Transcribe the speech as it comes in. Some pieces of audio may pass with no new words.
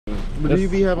But do you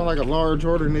be having like a large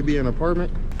order and it be an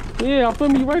apartment? Yeah, I'm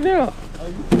filming you right now.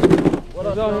 What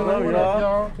up,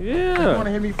 y'all? Yeah. You want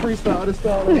to hear me freestyle this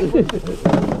style?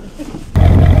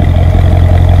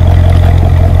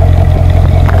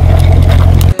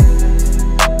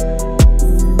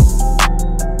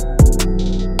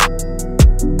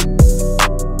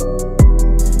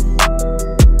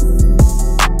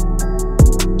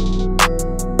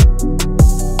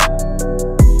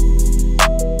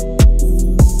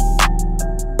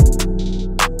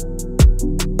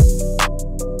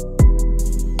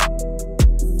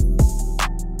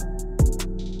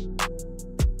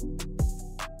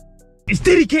 It's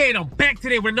DDK and I'm back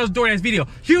today with another Doordash video.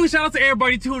 Huge shout out to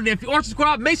everybody tuning in. If you aren't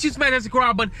subscribed, make sure you smash that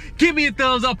subscribe button, give me a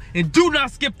thumbs up, and do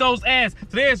not skip those ads.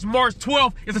 Today is March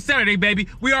 12th. It's a Saturday, baby.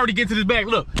 We already get to this bag.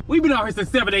 Look, we've been out here since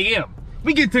 7 a.m.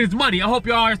 We get to this money. I hope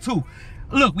y'all are too.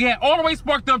 Look, we had all the way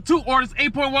sparked up 2 orders,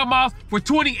 8.1 miles for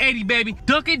 $20.80, baby.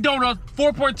 Dunkin' Donuts,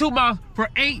 4.2 miles for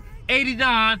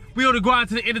 $8.89. We on the grind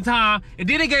to the end of time. And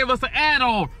then they gave us an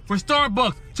add-on for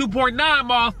Starbucks, 2.9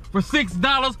 miles for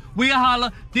 $6. We a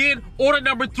holla. Then order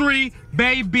number 3,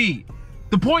 baby.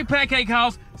 The Point Pancake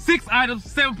House, 6 items,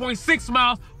 7.6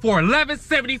 miles for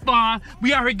 $11.75.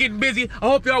 We out here getting busy. I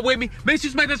hope y'all with me. Make sure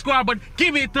you smash that subscribe button.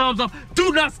 Give me a thumbs up.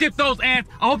 Do not skip those ads.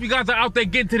 I hope you guys are out there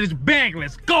getting to this bag.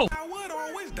 Let's go.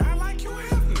 Die like you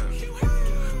have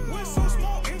none. What's so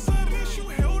small inside this you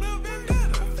held a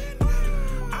vendetta.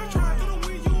 I tried to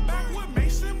win you back with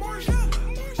Mason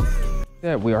Margiela.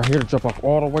 Yeah, we are here to drop off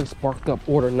all the way sparked up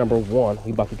order number 1.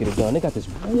 We about to get it done. They got this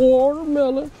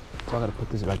watermelon. So I gotta put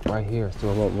this like right here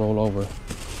so it won't roll over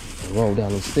and roll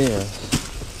down these stairs.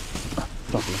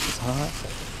 Drop it like it's hot.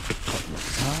 Drop it like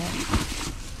it's hot.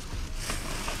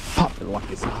 Pop it like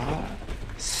it's hot.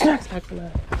 Snacks like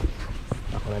that.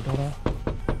 Knock on that door down.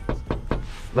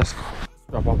 Let's go.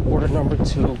 Drop off order number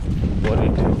 2. What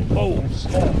it do? Oh,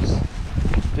 snaps.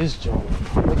 This joint.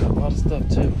 We got a lot of stuff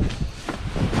too.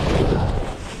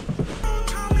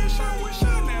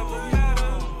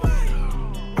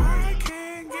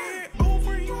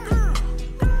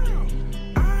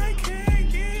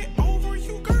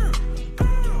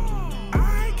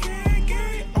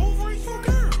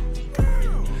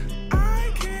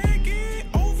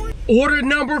 Order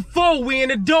number 4, we in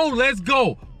the dough, let's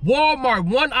go. Walmart,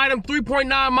 1 item,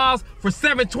 3.9 miles for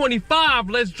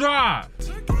 $7.25, let's drive.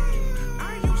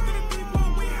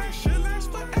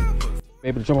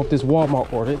 Able to jump off this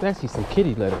Walmart order. It's actually some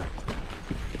kitty litter.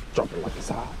 Drop it like it's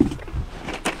hot.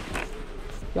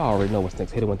 Y'all already know what's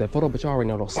next. Hit it with that photo, but y'all already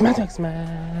know those smash.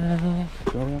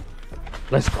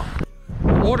 Let's go.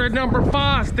 Order number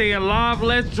 5, stay alive,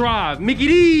 let's drive. Mickey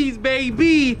D's,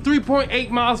 baby. 3.8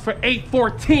 miles for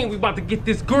 $8.14. We about to get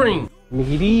this green.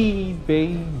 Mickey D's,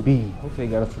 baby. Hopefully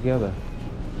they got us together.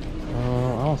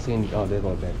 I don't see any. Oh, there's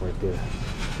one back right there.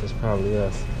 It's probably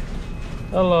us.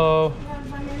 Hello.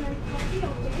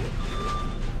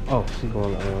 Oh, she's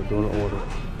going doing the order.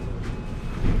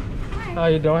 How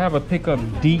you doing? I have a pickup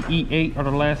DE8 or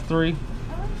the last 3.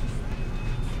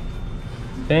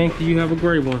 Thank you. Have a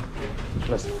great one.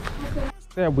 Let's go.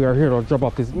 Yeah, we are here to drop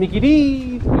off this Mickey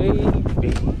D's, baby.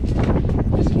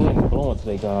 This wind blowing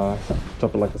today, guys.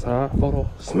 Drop it like it's hot. Photo.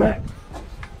 Smack.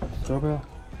 Doorbell.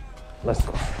 Let's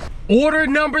go. Order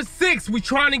number 6. We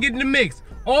trying to get in the mix.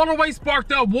 All the way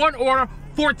sparked up. 1 order,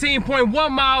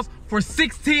 14.1 miles for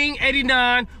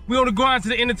 $16.89. We on the grind to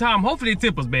the end of time. Hopefully they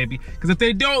tip us, baby. Because if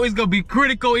they don't, it's going to be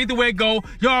critical. Either way it go,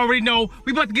 y'all already know.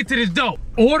 We about to get to this dough.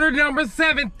 Order number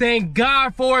 7. Thank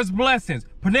God for his blessings.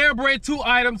 Panera Bread, 2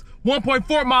 items,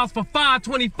 1.4 miles for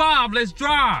 $5.25. Let's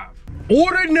drive.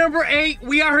 Order number 8.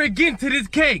 We out here getting to this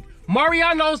cake.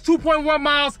 Mariano's, 2.1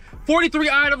 miles,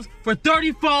 43 items for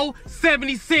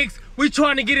 $34.76. We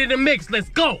trying to get in the mix. Let's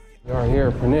go. We are here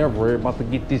at Panera Bread, about to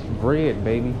get this bread,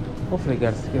 baby. Hopefully they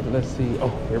got us together. Let's see. Oh,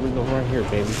 here we go right here,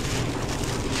 baby.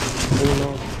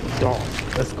 Dog.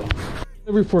 Let's go.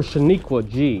 Delivery for Shaniqua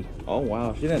G. Oh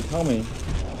wow, she didn't tell me.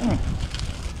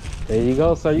 There you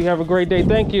go, sir. You have a great day.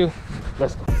 Thank you.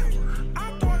 Let's go.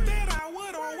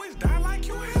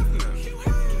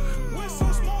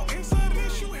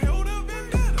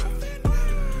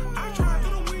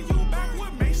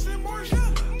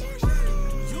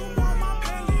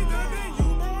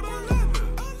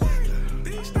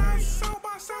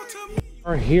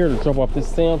 We're here to drop off this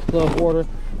Sam's Club order.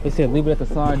 They said leave it at the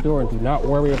side door and do not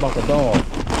worry about the dog.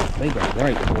 They got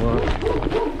right, boy.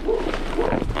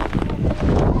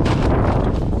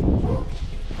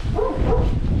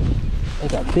 They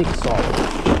got big salt.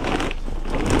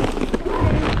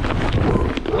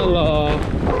 Hello.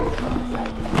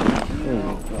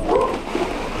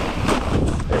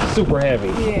 They're super heavy.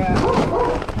 Yeah.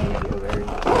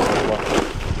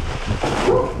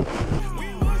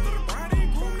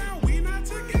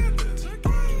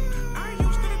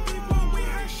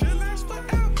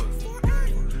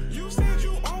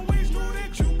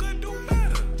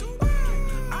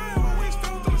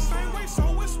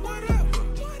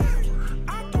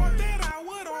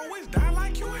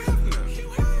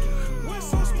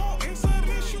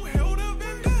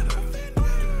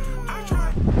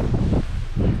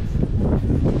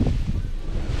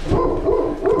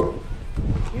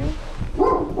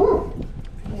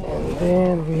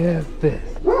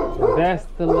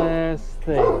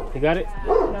 got it?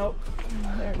 Nope.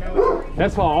 No.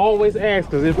 That's why I always ask,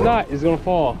 because if not, it's gonna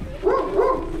fall.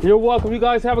 You're welcome. You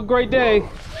guys have a great day.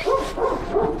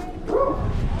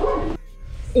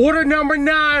 Order number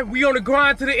 9. We on the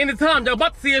grind to the end of time. Y'all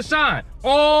about to see us shine.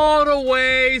 All the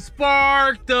way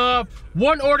sparked up.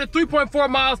 One order, 3.4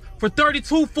 miles for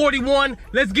 $32.41.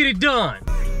 Let's get it done.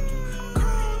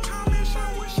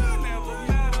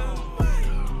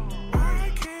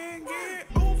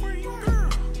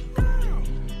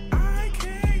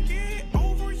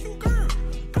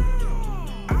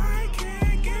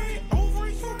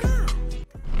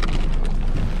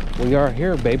 We are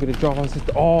here, baby. The draw is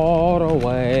all the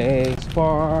way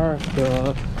sparked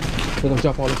up. We're gonna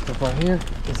drop all this stuff right here.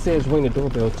 It says ring the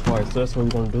doorbell twice, so that's what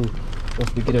we're gonna do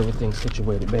once we get everything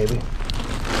situated, baby.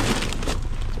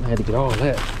 I had to get all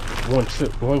that. One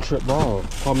trip wrong.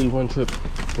 Call me one trip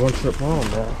wrong,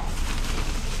 man.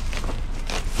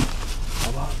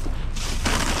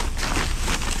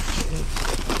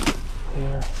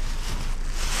 Here.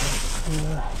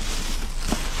 Here.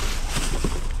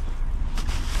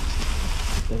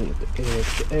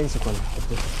 The eggs are gonna have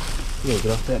to, you gotta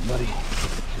get off that, buddy.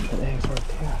 The eggs right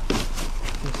there.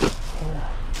 This here.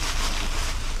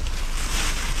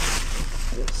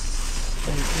 This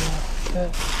and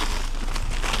that.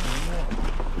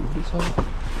 This one.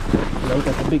 Now we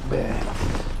got the big bag.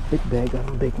 Big bag got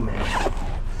a big man.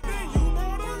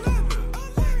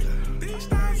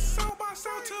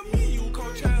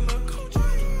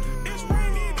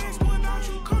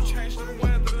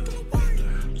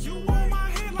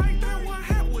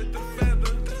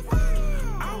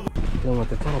 With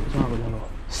the tunnel,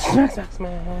 snacks,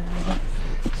 man.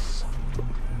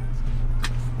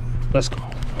 Let's go.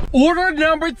 Order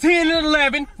number 10 and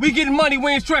 11. We getting money,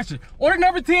 we ain't stretching. Order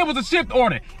number 10 was a shipped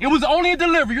order. It was only a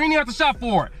delivery. You ain't even have to shop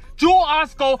for it. Jewel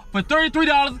Osco for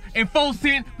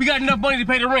 $33.04. We got enough money to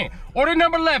pay the rent. Order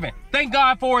number 11. Thank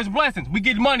God for his blessings. We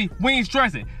get money, we ain't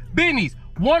stressing. Benny's.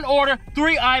 One order,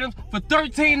 3 items for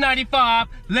 $13.95.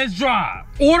 Let's drive.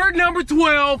 Order number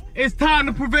 12. It's time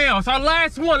to prevail. It's our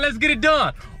last one. Let's get it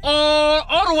done.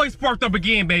 All the way sparked up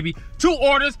again, baby. 2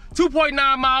 orders,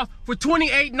 2.9 miles for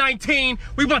 $28.19.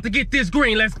 We about to get this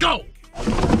green. Let's go.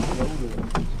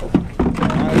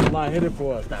 I hit it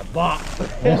for us. That box.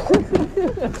 Hey.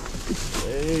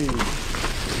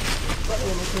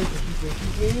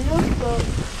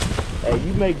 Hey,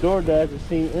 you make Doordash it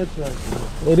seem interesting.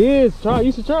 It is.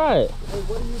 You should try it. Hey,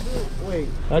 what do you do? Wait,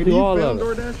 I do all of it.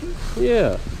 DoorDash?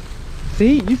 Yeah.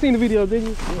 See, you seen the video, didn't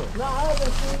you? Yeah. No, I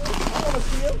haven't seen it. I want to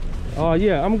see it. Oh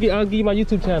yeah, I'll give you my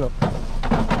YouTube channel.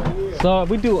 Yeah. So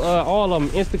we do all of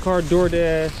them: Instacart,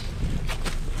 Doordash.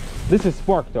 This is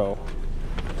Spark though.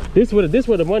 This where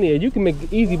the money is. You can make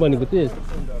easy money with this.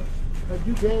 Have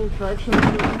you gained traction?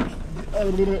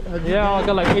 Yeah, I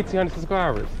got like 1,800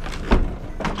 subscribers.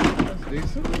 That's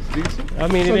decent. That's decent. I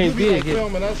mean, so it ain't you be big. Like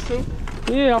filming us too?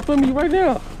 Yeah, I'm filming you right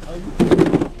now.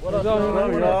 What up,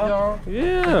 y'all?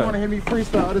 Yeah. You want to hear me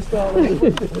freestyle this style?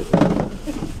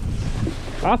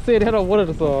 I said that on one of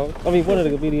the songs. I mean, one of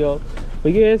the videos.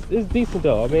 But yeah, it's decent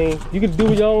though. I mean, you can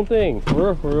do your own thing. For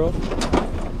real, for real.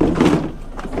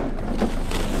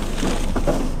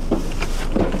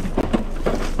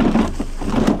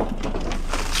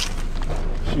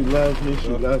 She loves me. She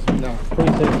loves me now.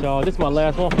 Appreciate y'all. This is my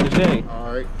last one for the day.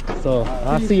 All right. So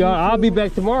I'll see y'all. I'll be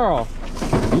back tomorrow.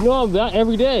 You know I'm back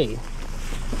every day.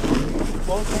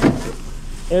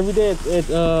 Every day it's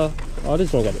oh,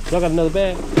 this one got it. Y'all got another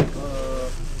bag?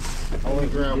 I only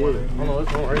grab one. Hold on,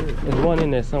 there's one right here. There's one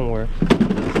in there somewhere.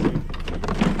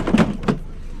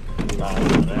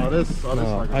 Oh, this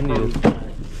like I need it.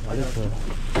 Oh, this one.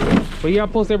 But yeah, I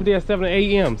post every day at 7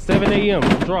 a.m. 7 a.m.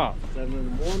 drop. 7 in the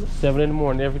morning? 7 in the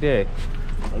morning every day.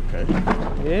 Okay.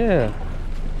 Yeah.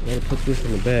 Gotta put this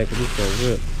in the bag because it's gonna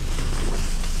rip.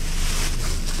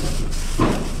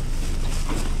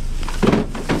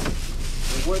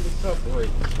 Where the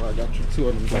separate? Well, I got you 2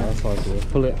 of them. Nah, that's all good.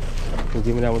 Pull it. And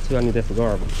give me that one too. I need that for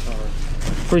garbage. All right.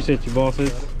 Appreciate you,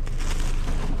 bosses.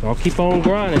 Y'all keep on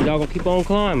grinding. Y'all gonna keep on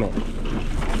climbing.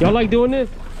 Y'all like doing this?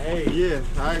 Hey, yeah,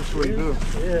 I actually do.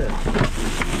 Yeah.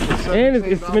 And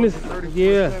it's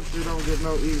yeah. You don't get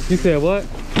no easy. You said what?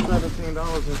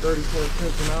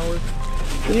 $17.34 an hour.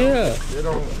 Yeah. They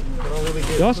don't really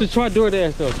get. Y'all should try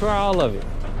DoorDash though. Try all of it.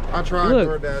 I tried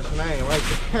DoorDash and I ain't like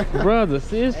it. Brother,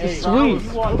 see, it's hey, sweet.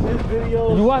 You watch this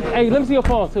video? You watch? Hey, let me see your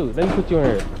phone too. Let me put you in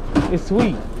here. It's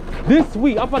sweet. This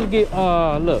sweet. I'm about to get.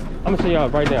 Look, I'm gonna show y'all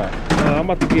right now. I'm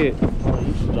about to get.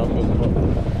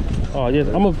 Oh yes,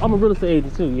 I'm a real estate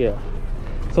agent too. Yeah.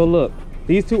 So look,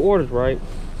 these 2 orders, right?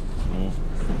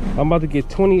 I'm about to get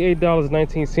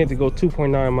 $28.19 to go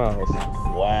 2.9 miles.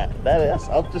 Wow, that's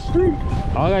up the street.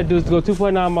 All I gotta do is go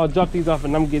 2.9 miles, drop these off,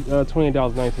 and I'm gonna get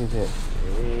 $20.19.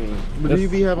 But do you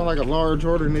be having like a large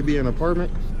order and it be an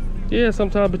apartment? Yeah,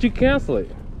 sometimes, but you cancel it.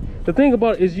 The thing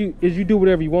about it is you do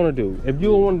whatever you want to do. If you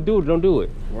don't want to do it, don't do it.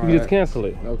 Right. You just cancel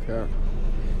it. Okay.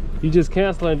 You just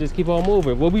cancel it and just keep on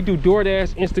moving. Well, we do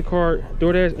Doordash, Instacart,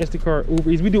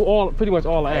 UberEats. We do pretty much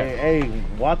all the apps. Hey,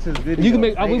 watch this video. You can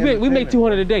make we make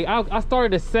 200 a day. I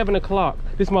started at 7 o'clock.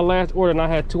 This is my last order, and I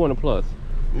had 200 plus.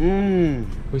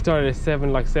 We started at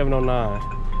 7, like 7:09,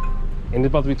 and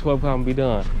it's about to be 12 o'clock and be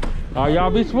done. All right, y'all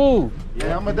be smooth.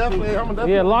 Yeah, I'm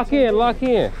definitely. Yeah, lock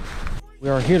in. We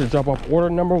are here to drop off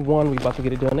order number 1. We about to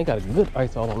get it done. They got a good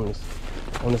ice all on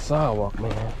the sidewalk,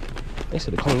 man. They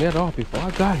should have cleaned that off before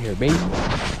I got here, baby.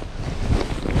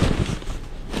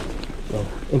 So,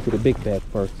 into the big bag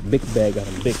first. Big bag got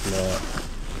a big man.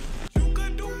 You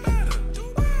could do better.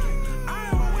 I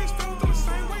always felt the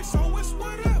same way, so it's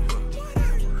whatever.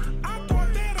 I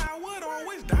thought that I would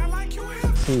always die like you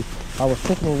have. See, I was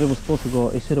thinking that it was supposed to go,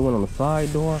 it should have went on the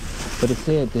side door, but it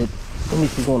said that it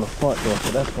needs to go on the front door,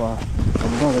 so that's why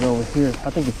I'm going it over here. I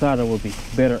think the side door would be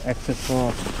better access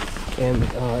for them. And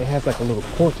it has like a little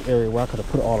porch area where I could have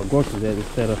put all the groceries at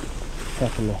instead of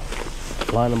having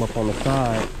to line them up on the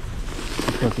side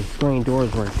because the screen door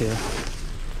is right there.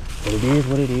 But it is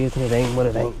what it is and it ain't what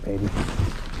it ain't, baby.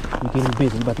 We're getting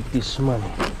busy, we about to get this money.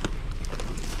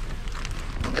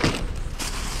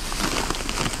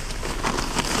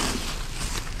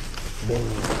 Then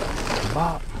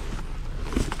bop.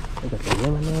 They got the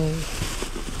lemonade.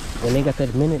 And they got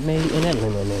that Minute Maid and that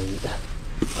lemonade.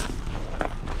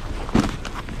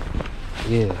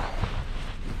 Yeah.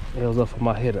 L's up for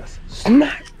my hitters.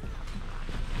 Smack!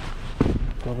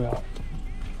 Where we are?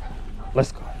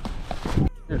 Let's go.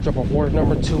 Here, drop off order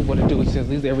number 2. What it do? It says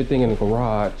leave everything in the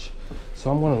garage.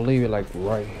 So I'm gonna leave it like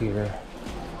right here.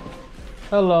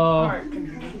 Hello. All right, can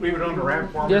you just leave it on the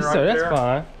rack for me? Yes, right sir. there? That's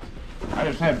fine. I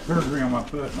just had surgery on my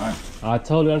foot. And I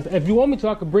totally understand. If you want me to,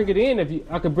 I could bring it in.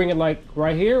 I could bring it like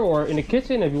right here or in the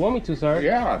kitchen if you want me to, sir.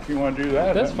 yeah, if you want to do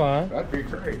that, That's fine. That'd be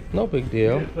great. No big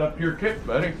deal. It's up to your tip,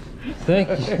 buddy. Thank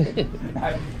you.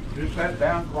 I just sat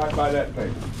down right by that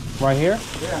table. Right here?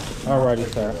 Yeah. Alrighty,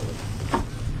 sir.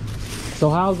 So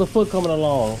how's the foot coming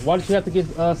along? Why did you have to get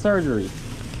surgery?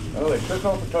 Well, they took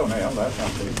off the toenail. That's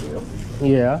not a big deal.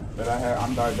 Yeah. But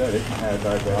I'm diabetic. I had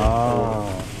diabetic.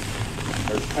 Ah.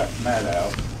 So they're cutting that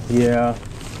out. Yeah.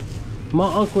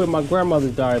 My uncle and my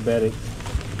grandmother's diabetic.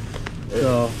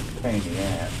 So, Pain in the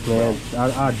ass. man,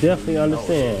 I definitely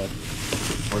understand.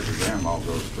 What your grandma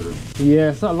goes through.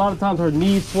 Yeah, so a lot of times her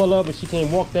knees swell up and she can't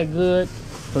walk that good.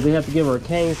 So they have to give her a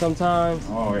cane sometimes.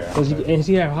 Oh, yeah. So and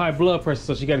she has high blood pressure,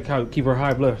 so she got to keep her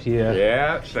high blood. Yeah.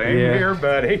 Yeah, same Yeah. here,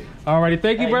 buddy. Alrighty,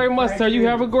 thank you Hey, very much, thank sir. You you.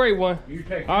 have a great one. You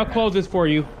take I'll care. close this for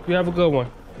you. You have a good one.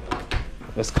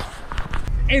 Let's go.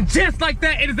 And just like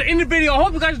that, it is the end of the video. I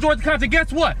hope you guys enjoyed the content.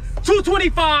 Guess what?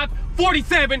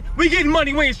 225.47. We getting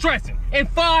money. We ain't stressing. In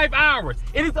 5 hours.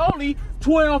 It is only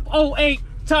 12:08.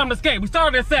 Time to skate. We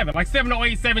started at 7, like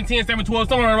 7:08, 7:10, 7:12,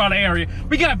 somewhere around the area.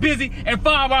 We got busy in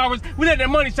 5 hours. We let that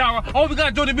money shower. I hope you guys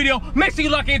enjoyed the video. Make sure you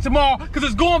lock in tomorrow because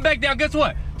it's going back down. Guess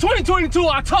what? 2022,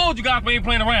 I told you guys we ain't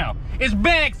playing around. It's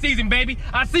bag season, baby.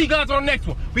 I see you guys on the next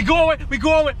one. We going, we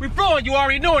flowing. You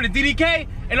already know it. It's DDK,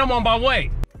 and I'm on my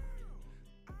way.